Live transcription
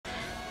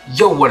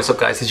Yo, what is up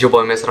guys, it's your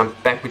boy Mess and I'm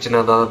back with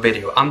another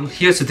video. I'm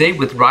here today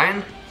with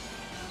Ryan.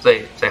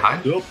 Say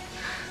hi. Yep.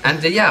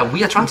 And yeah,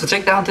 we are trying to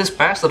take down this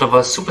bastard of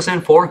a Super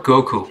Saiyan 4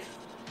 Goku,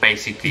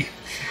 basically.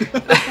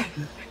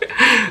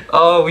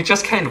 Oh, we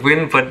just can't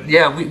win, but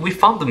yeah, we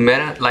found the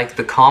meta, like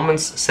the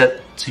comments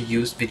said to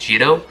use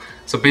Vegito.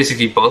 So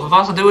basically both of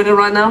us are doing it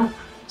right now.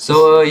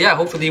 So yeah,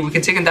 hopefully we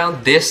can take him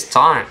down this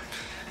time.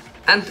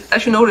 And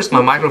as you noticed,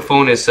 my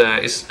microphone is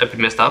a bit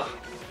messed up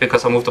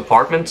because I moved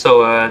apartment.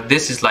 So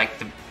this is like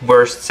the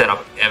worst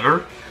setup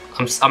ever.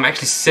 I'm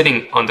actually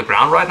sitting on the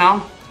ground right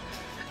now,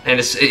 and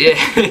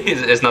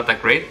it's not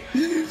that great.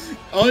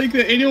 I like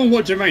that anyone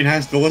watching mine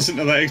has to listen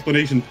to that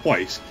explanation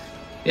twice.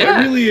 Yeah.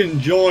 I really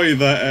enjoy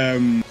that.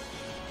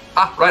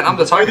 Right, I'm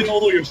the target.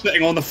 Although you're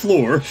sitting on the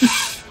floor.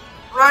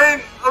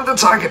 Right, I'm the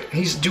target.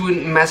 He's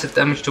doing massive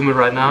damage to me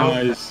right now.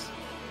 Nice.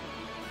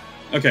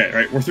 Okay,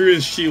 right, we're through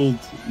his shield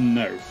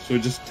now, so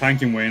just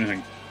tank him with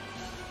anything.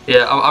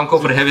 Yeah, I'm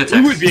going for the heavy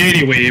attacks. He would be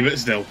anyway, but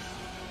still.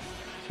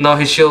 No,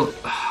 his shield.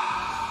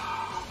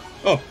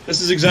 Oh,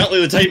 this is exactly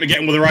the time to get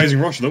him with a rising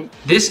rush, though.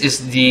 This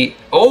is the.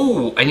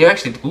 Oh, and you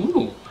actually.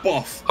 Ooh.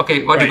 Buff.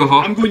 Okay, what'd right, you go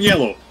for? I'm going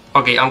yellow.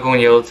 Okay, I'm going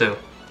yellow too.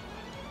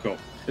 Cool.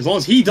 As long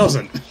as he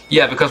doesn't.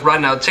 Yeah, because right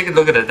now, take a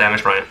look at the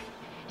damage, Ryan.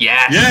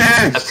 Yes!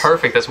 Yes! That's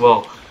perfect as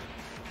well.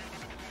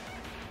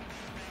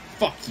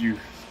 Fuck you.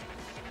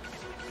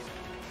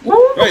 Woo!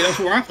 Right, that's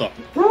what we're after.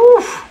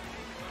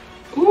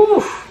 Oof!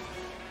 Oof!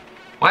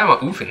 Why am I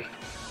oofing?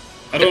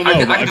 I don't know,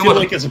 I feel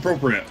like it's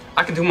appropriate.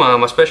 I can do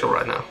my special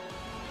right now.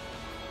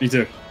 Me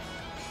too.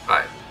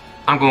 Alright,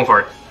 I'm going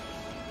for it.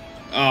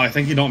 Oh, I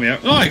think he knocked me out.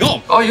 Oh, I got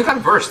him! Oh, you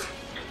got burst.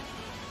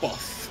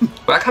 Buff.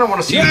 But I kind of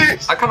want to see.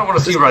 Yes! I kind of want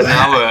to see right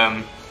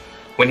now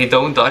when he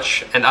don't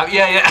dodge and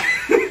yeah.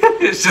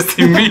 It's just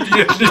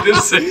immediately the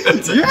same.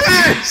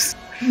 Yes!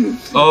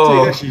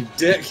 Oh, Take that, you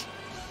dick.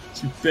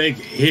 You big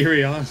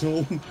hairy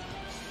asshole.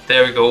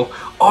 there we go.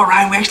 All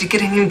right, we're actually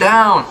getting him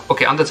down.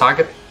 Okay, I'm the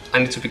target. I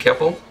need to be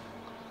careful.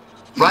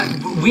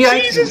 Ryan,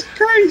 Jesus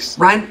Christ!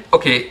 Ryan,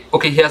 okay,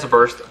 he has a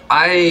burst.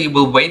 I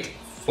will wait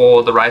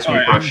for the rising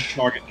rush.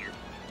 Target now.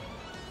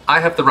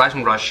 I have the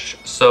rising rush,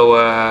 so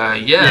yeah.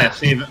 Yeah,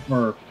 save it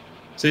for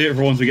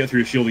once we get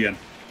through shield again.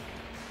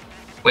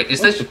 Wait,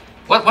 is this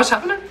what's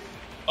happening?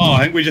 Oh,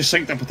 I think we just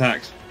synced up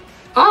attacks.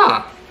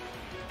 Ah.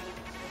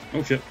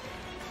 Oh shit.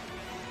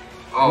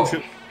 Oh. Oh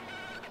shit.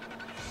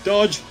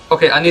 Dodge.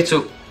 Okay, I need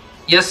to.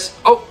 Yes.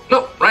 Oh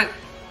no, right.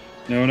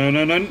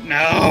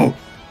 No.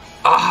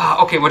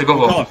 Ah, okay. What do you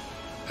go Color.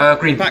 for?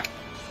 Green. Back.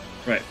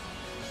 Right.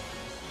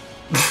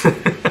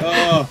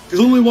 Because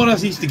only one of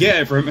us needs to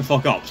get it for him to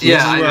fuck up. So Yeah,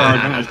 this is where I our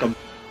know. advantage comes.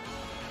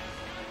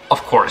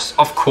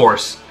 Of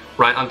course.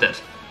 Right, I'm dead.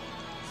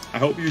 I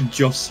hope you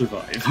just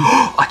survive.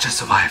 I just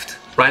survived.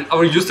 Ryan, I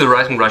will use the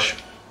rising rush.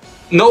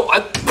 No,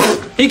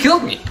 he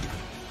killed me.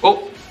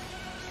 Oh,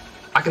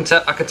 I can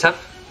tap.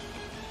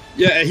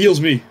 Yeah, it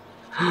heals me.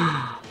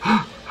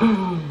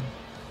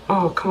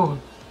 Oh, come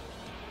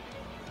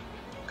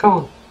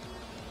on.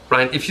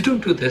 Ryan, if you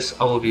don't do this,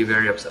 I will be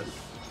very upset.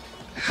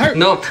 How?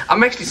 No,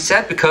 I'm actually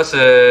sad because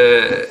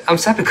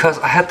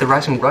I had the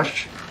rising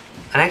rush.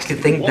 And I actually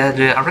think that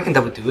I reckon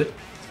that would do it.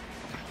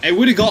 It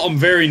would have got him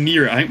very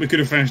near it. I think we could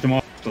have finished him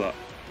off after that.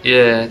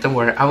 Yeah, don't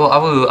worry. I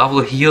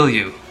will heal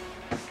you.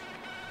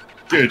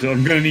 Good,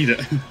 I'm gonna need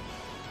it.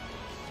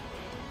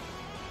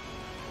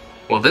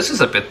 Well, this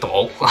is a bit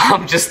dull.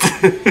 I'm just.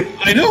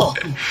 I know.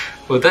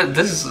 Well,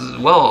 this is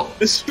well.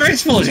 It's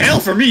stressful as hell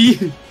for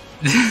me.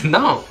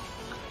 No.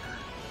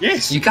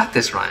 Yes. You got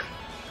this, Ryan.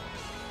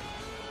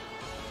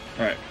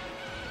 Alright.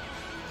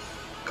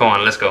 Come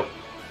on, let's go.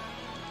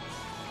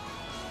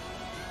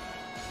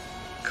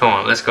 Come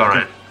on, let's go,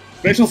 Ryan.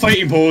 Special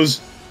fighting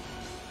pose.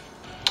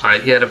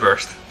 Alright, he had a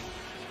burst.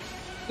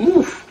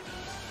 Oof.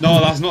 No,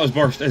 that's not his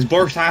burst. His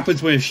burst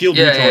happens when his shield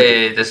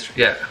recharges.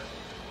 Yeah.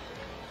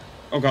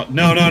 Oh god,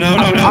 no.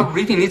 I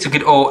really need to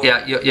get. Oh,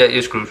 yeah,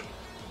 you're screwed.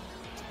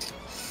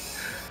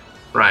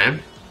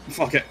 Ryan.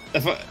 Fuck it.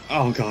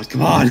 Oh god,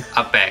 come on.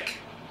 I beg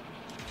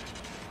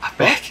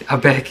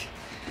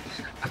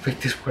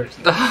this word.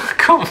 Oh,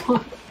 come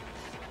on.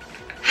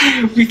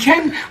 We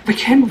can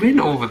win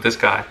over this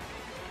guy.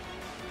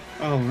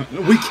 Oh,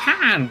 we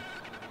can.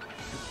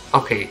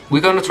 Okay,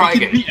 we're gonna try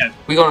again.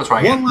 We're gonna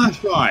try again. One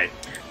last try.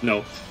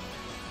 No.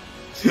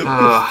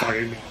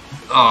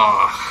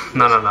 Oh,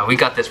 no. We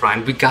got this,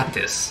 Ryan. We got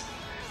this.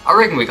 I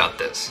reckon we got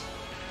this.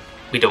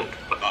 We don't.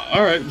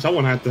 Alright,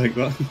 someone had to think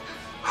that.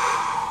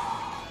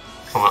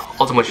 Come on,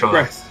 ultimate show.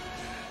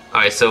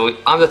 Alright, so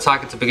I'm the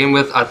target to begin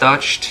with. I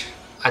dodged.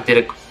 I did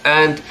it.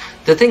 And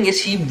the thing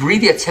is, he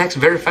really attacks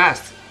very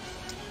fast.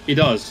 He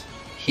does.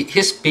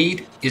 His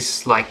speed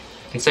is like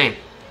insane.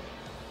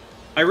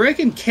 I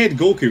reckon Kid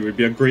Goku would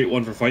be a great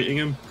one for fighting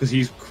him, because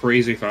he's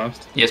crazy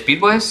fast. Yeah,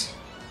 speed-wise?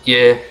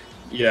 Yeah.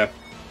 Yeah.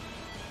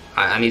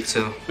 I need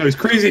to... No, he's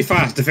crazy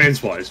fast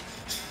defense-wise.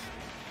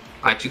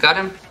 Alright, you got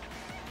him?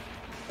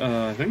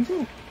 I think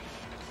so.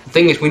 The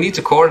thing is, we need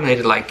to coordinate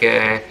it, like,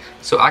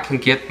 so I can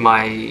get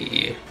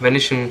my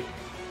vanishing...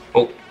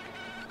 Oh.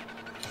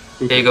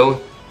 There you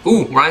go.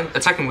 Ooh, Ryan,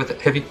 attack him with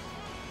heavy.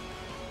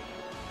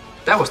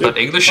 That was not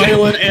English.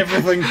 Silent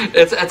everything.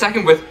 It's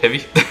attacking with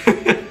heavy.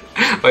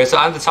 Okay, so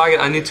I'm the target.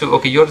 I need to.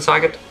 Okay, you're the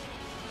target.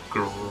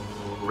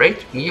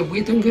 Great.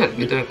 We're doing good.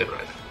 We're doing good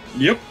right now.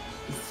 Yep.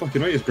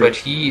 Fucking right, it's great. But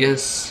he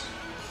is.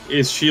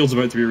 His shield's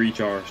about to be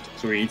recharged,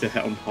 so we need to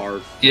hit him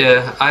hard.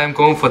 Yeah, I am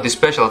going for the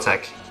special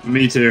attack.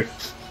 Me too.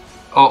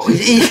 Oh.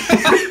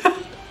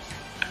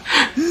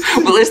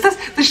 Well, is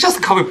this just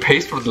a copy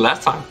paste from the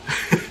last time?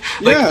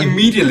 Like yeah,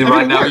 immediately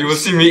right now, you will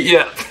see me.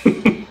 Yeah.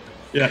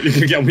 Yeah, you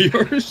can get me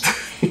yours.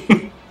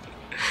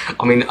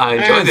 I mean, I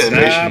enjoy the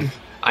animation.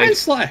 And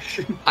slash.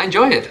 I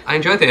enjoy it. I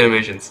enjoy the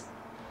animations.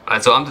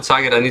 Alright, so I'm the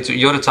target. I need to.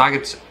 You're the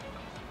target.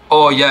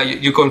 Oh yeah,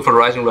 you're going for the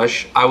rising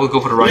rush. I will go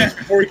for the rising. Yeah,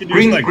 before we can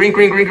green, use like,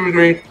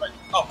 green.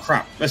 Oh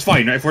crap! That's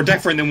fine. If we're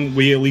different, then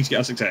we at least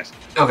get a success.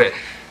 Okay.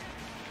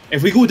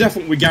 If we go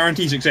different, we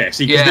guarantee success.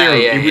 See, because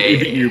he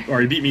beat you,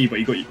 or he beat me, but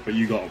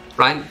you got him.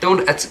 Ryan,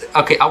 don't.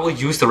 Okay, I will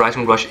use the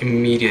rising rush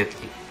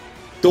immediately.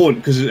 Don't,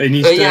 because it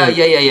needs to.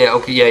 Yeah.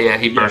 Okay, yeah.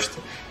 He burst.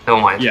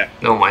 Never mind. Yeah.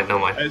 Never mind.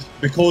 It's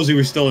because he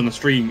was still in a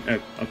stream of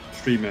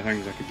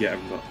things, I could get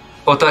him, but.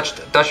 Oh,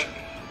 touch.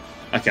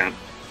 I can't.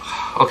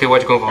 Okay,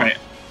 what you going for? Right.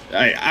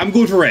 I'm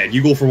going for red.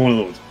 You go for one of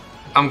those.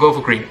 I'm going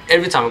for green.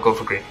 Every time I go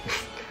for green.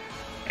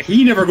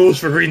 He never goes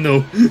for green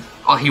though.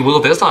 Oh, he will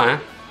this time.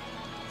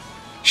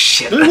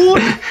 Shit.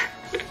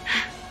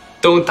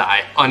 Don't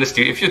die.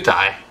 Honestly, if you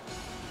die.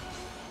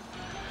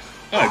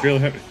 Oh, it barely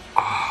hit me.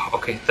 Oh,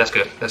 okay, that's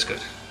good.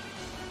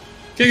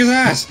 Kick his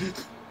ass.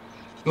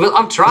 Well,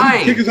 I'm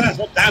trying. Kick his ass.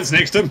 I'll dance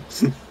next to him.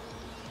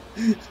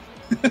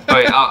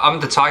 Alright, I'm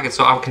the target,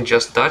 so I can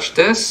just dodge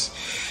this.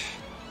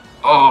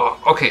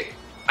 Oh, okay.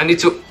 I need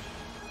to.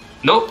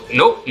 Nope.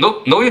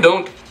 No, you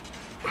don't.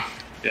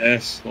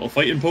 Yes, little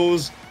fighting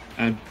pose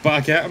and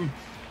back at him.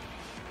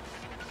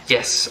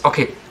 Yes.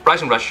 Okay.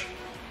 Rising rush.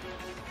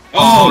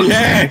 Oh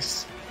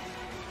yes.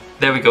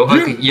 There we go.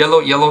 Okay.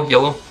 Yellow.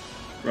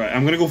 Right,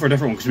 I'm gonna go for a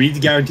different one because we need to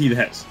guarantee the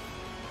hits.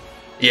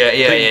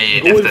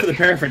 Yeah. Going for the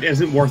perfect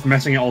isn't worth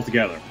messing it all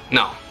together.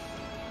 No.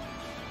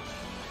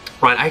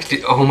 Right.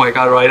 Actually. Oh my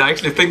God. Right. I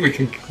actually think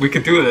we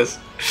can do this.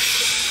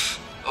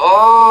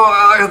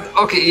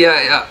 Oh. Okay.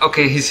 Yeah.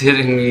 Okay. He's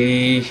hitting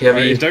me heavy.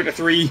 Right, he's down to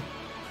 3.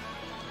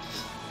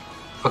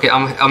 Okay.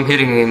 I'm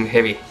hitting him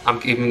heavy. I'm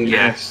giving.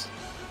 Yes.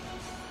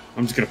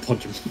 I'm just gonna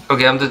punch him.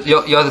 Okay.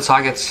 You're the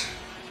target.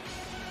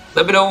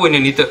 Let me know when you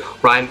need to.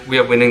 Ryan, we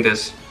are winning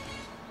this.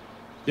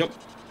 Yep.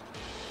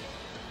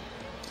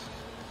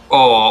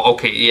 Oh,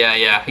 okay,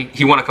 yeah.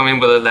 He wanna come in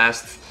with the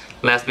last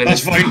minute.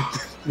 That's fine.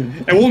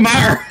 It won't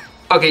matter.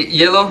 Okay,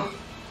 yellow.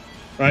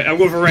 Right, I'm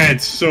going for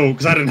red, so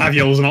because I didn't have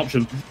yellow as an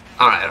option.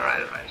 All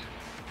right.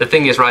 The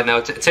thing is, right now,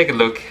 take a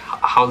look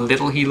how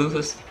little he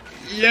loses.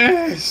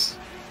 Yes.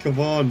 Come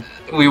on.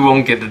 We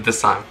won't get it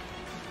this time.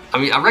 I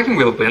mean, I reckon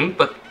we'll win,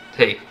 but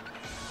hey,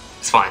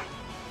 it's fine.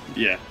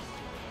 Yeah.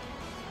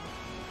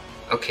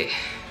 Okay.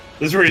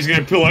 This is where he's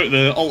gonna pull out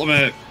the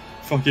ultimate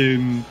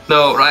fucking.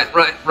 No, right.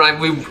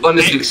 We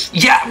honestly.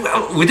 Yeah,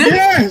 well, we did.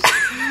 Yes.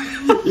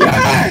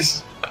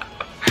 Yes.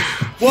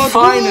 What?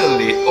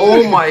 Finally!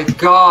 Oh my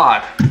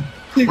God!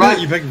 Right,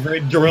 you big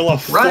red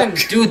gorilla. Ryan,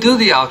 do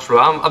the outro.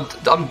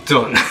 I'm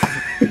done.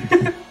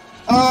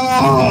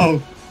 Oh.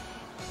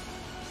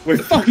 We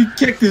fucking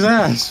kicked his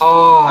ass.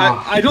 Oh.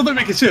 I don't think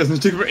we can see us.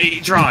 It took about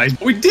 80 tries,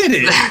 but we did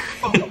it.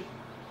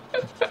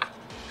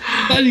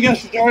 Thank you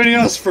guys for joining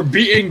us for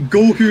beating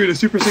Goku in a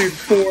Super Saiyan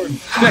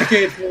 4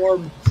 decade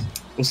form.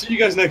 We'll see you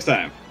guys next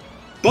time.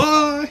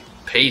 Bye.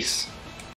 Peace.